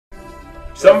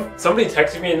Somebody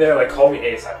texted me and they're like, call me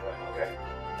ASAP. I'm like, okay.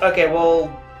 Okay, we'll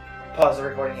pause the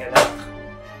recording here now.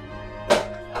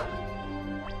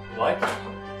 What? I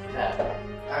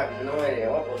have no idea.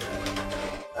 What was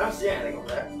that? I don't see anything over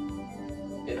there.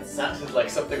 It sounded like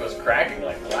something was cracking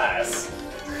like glass.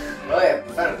 Oh yeah,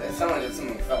 I found it. It sounded like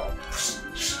something fell.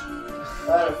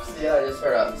 Yeah, I just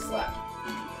heard a slap.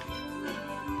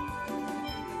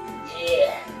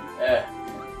 Yeah.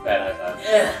 Bad high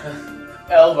five.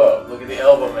 Elbow. Look at the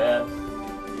elbow, man.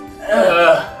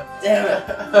 Damn it.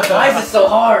 Why is it so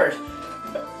hard?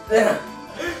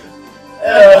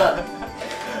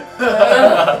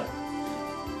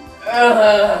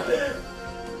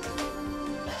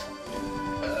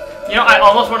 You know, I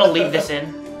almost want to leave this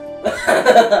in.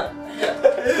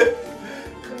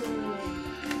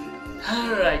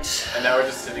 Alright. And now we're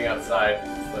just sitting outside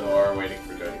Lenore waiting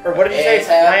for Jody. Or what did you say? It's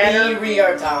happy Planner?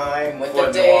 rear time with the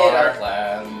Flan data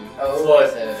plan. Oh,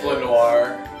 what's it?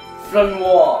 Flanoir.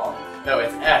 Flanoir. No,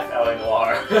 it's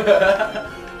F-L-A-Noir.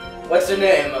 What's her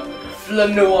name?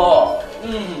 Flanoir.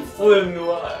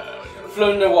 Flanoir.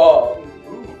 Flanoir.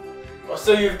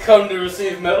 So you've come to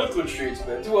receive medical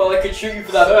treatment? Well, I could treat you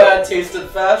for that bad taste in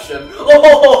fashion.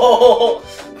 Oh!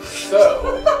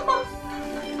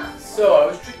 So I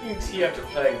was drinking tea after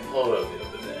playing polo the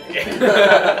other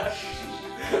day.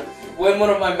 When one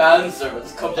of my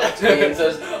manservants comes up to me and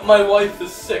says, my wife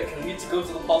is sick and needs to go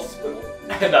to the hospital.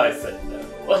 And I said no.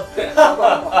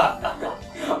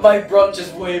 My brunch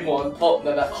is way more important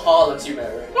than that harlot you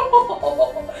married.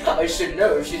 I should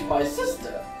know, she's my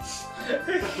sister.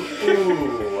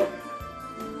 Ooh.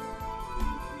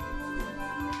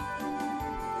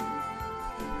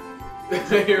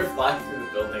 You're flying through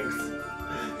the buildings.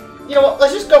 You know what?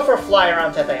 Let's just go for a fly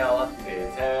around Tethe'alla.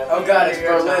 Oh god, it's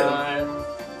Berlin.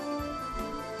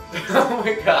 Oh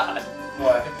my god.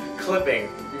 What? Clipping.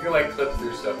 You can like clip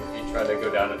through stuff if you try to go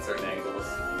down at certain angles.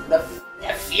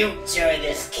 The future of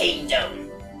this kingdom.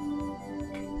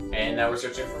 And now we're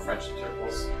searching for friendship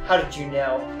circles. How did you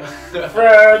know?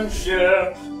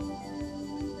 Friendship.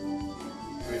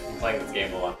 We've been playing this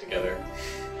game a lot together.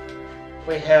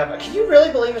 We have. Can you really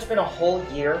believe it's been a whole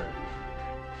year?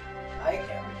 I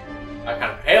can. I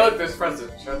kind of. Hey, look, there's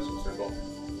friendship circle.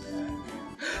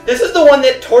 This is the one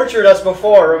that tortured us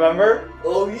before, remember?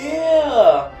 Oh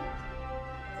yeah.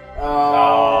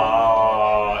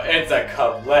 Oh, it's a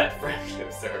Colette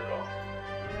friendship circle.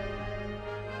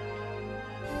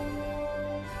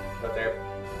 But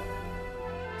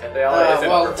Tethe'alla isn't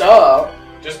well, perfect. duh.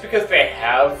 Just because they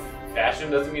have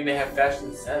fashion doesn't mean they have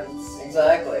fashion sense.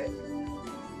 Exactly.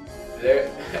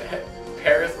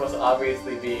 Paris must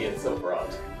obviously be in Silverado.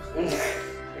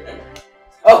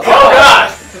 Oh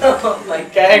god! Oh my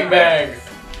Gangbang!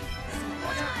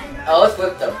 Oh, let's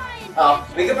whip them. Oh,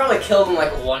 we could probably kill them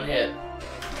like one hit.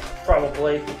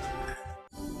 Probably.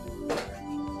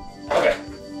 Okay.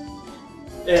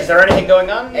 Is there anything going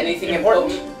on? Anything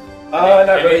important? Not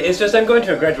really. It's just I'm going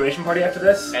to a graduation party after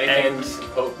this, Anything and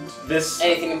potent?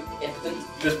 Anything impotent?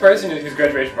 this person whose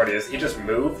graduation party is, he just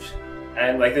moved,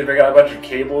 and like they bring out a bunch of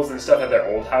cables and stuff at their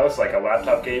old house, like a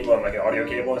laptop cable and like an audio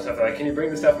cable and stuff. They're like, can you bring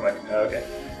this stuff? I'm like, okay.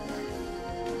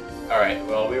 Alright,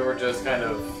 well, we were just kind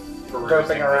of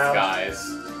perusing the skies.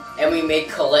 And we made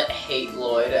Colette hate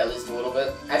Lloyd at least a little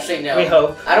bit. Actually, no. We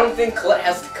hope. I don't think Colette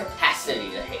has the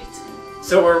capacity to hate.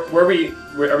 So are we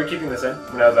keeping this in?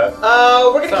 How's that?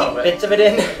 We're gonna keep bits of it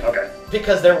in. Okay.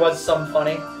 Because there was some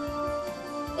funny.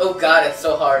 Oh god, it's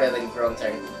so hard, I think,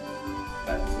 grunting.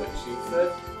 That's what she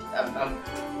said.